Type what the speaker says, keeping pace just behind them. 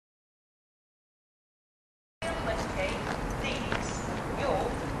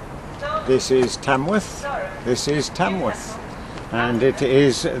This is Tamworth. This is Tamworth. And it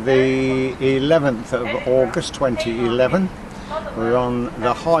is the 11th of August 2011. We're on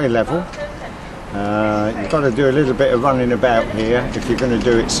the high level. You've got to do a little bit of running about here if you're going to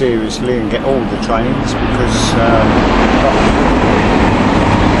do it seriously and get all the trains, because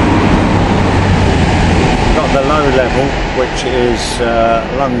got the low level, which is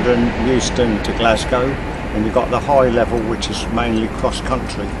London, Euston to Glasgow, and you've got the high level, which is mainly cross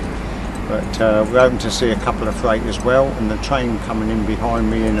country. But we're hoping to see a couple of freight as well, and the train coming in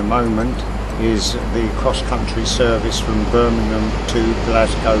behind me in a moment is the cross-country service from Birmingham to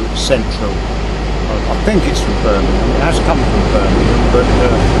Glasgow Central. I think it's from Birmingham. It has come from Birmingham, but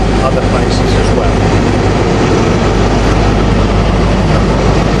other places as well.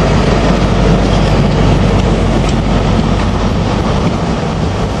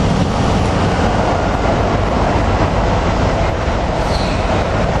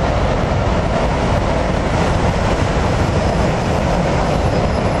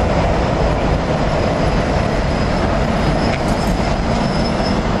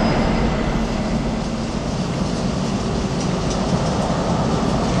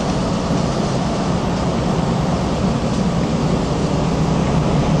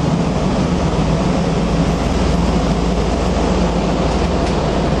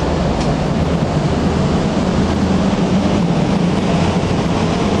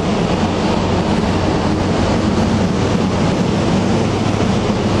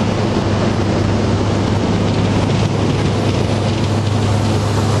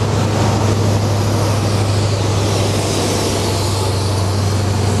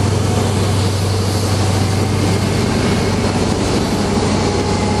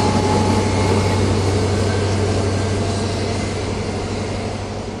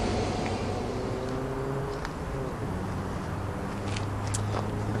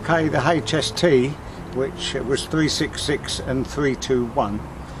 Okay, the HST, which was 366 and 321,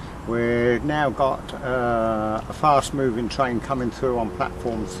 we've now got a fast moving train coming through on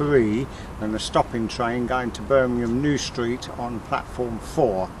platform 3 and a stopping train going to Birmingham New Street on platform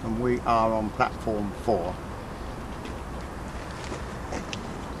 4, and we are on platform 4.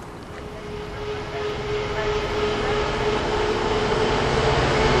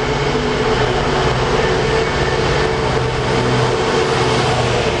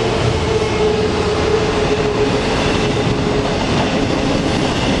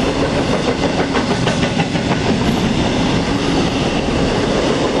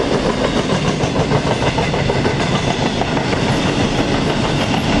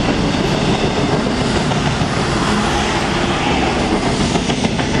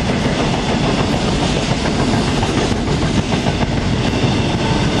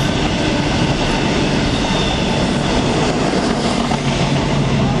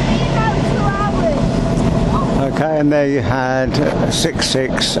 Okay, and there you had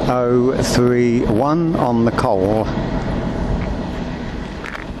 66031 on the coal.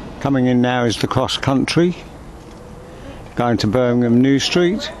 Coming in now is the cross country, going to Birmingham New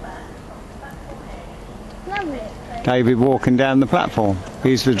Street. David walking down the platform.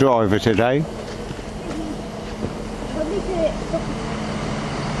 He's the driver today.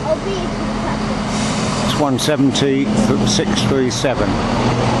 It's 170,637.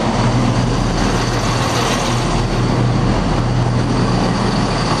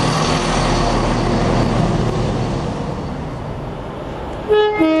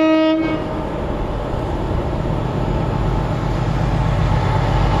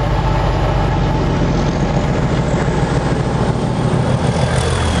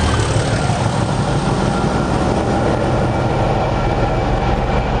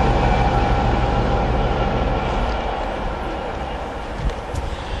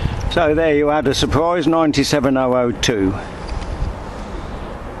 So there you had a surprise, 97002.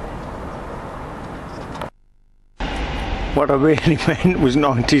 What I really meant was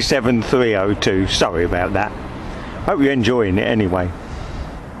 97302. Sorry about that. Hope you're enjoying it anyway.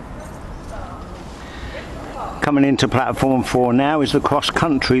 Coming into platform 4 now is the cross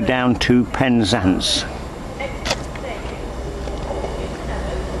country down to Penzance.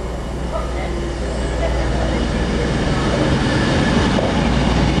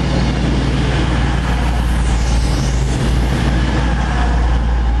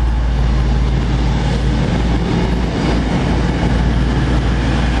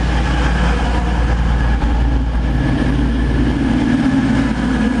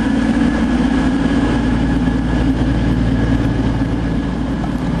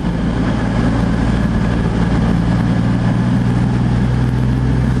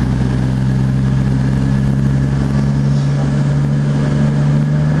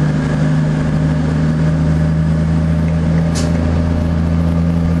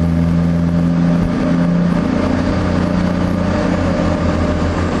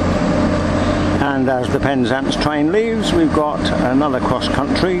 And as the Penzance train leaves, we've got another cross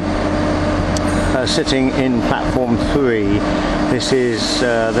country sitting in platform 3. This is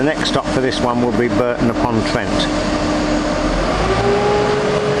the next stop for this one will be Burton upon Trent.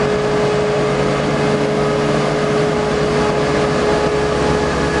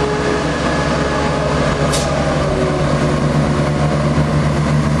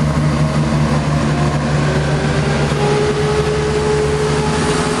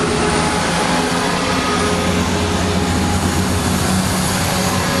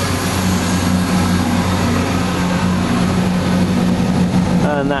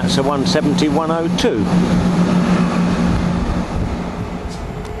 And that's a 170-102.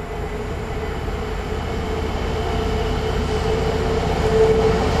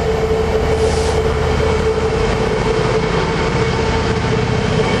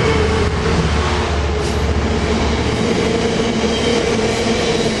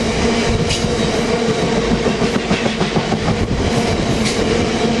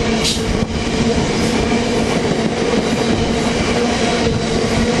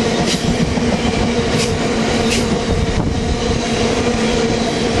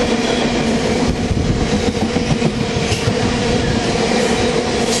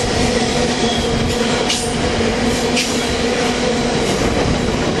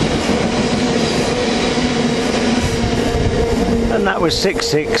 And that was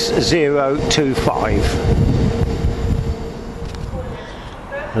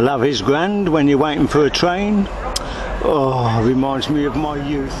 66025. Love is grand when you're waiting for a train. Oh, reminds me of my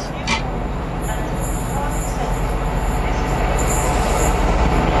youth.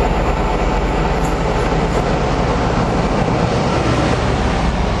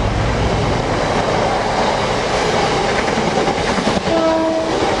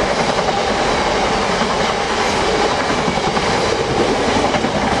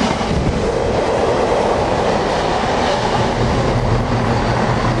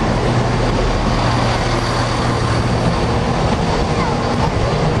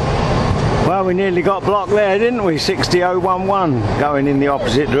 Well, we nearly got blocked there, didn't we? 60011 going in the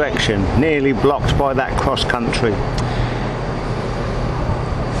opposite direction. Nearly blocked by that cross country.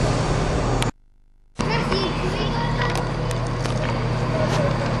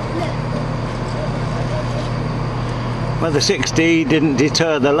 Well, the 60 didn't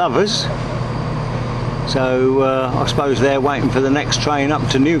deter the lovers. So I suppose they're waiting for the next train up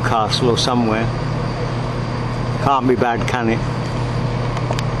to Newcastle or somewhere. Can't be bad, can it?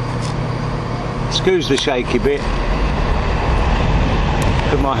 Excuse the shaky bit.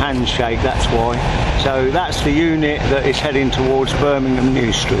 But my hands shake, that's why. So that's the unit that is heading towards Birmingham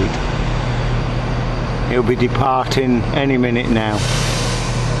New Street. He'll be departing any minute now.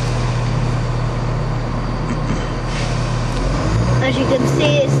 As you can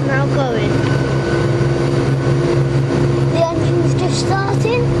see, it's now going. The engine's just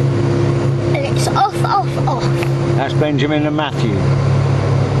starting and it's off, off, off. That's Benjamin and Matthew,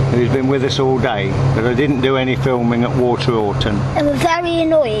 who's been with us all day, but I didn't do any filming at Water Orton. They were very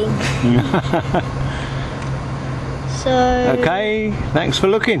annoying. So... Okay, thanks for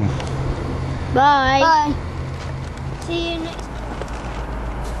looking. Bye. Bye. See you next time.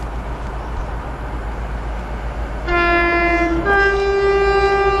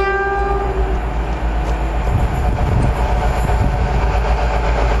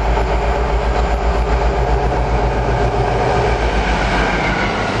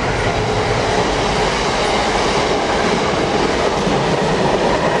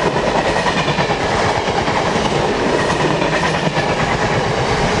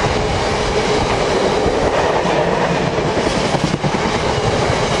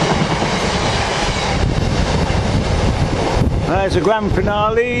 There's a grand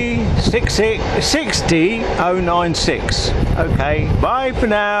finale, 60096. Okay, bye for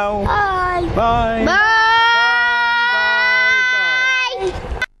now. Bye. Bye. Bye.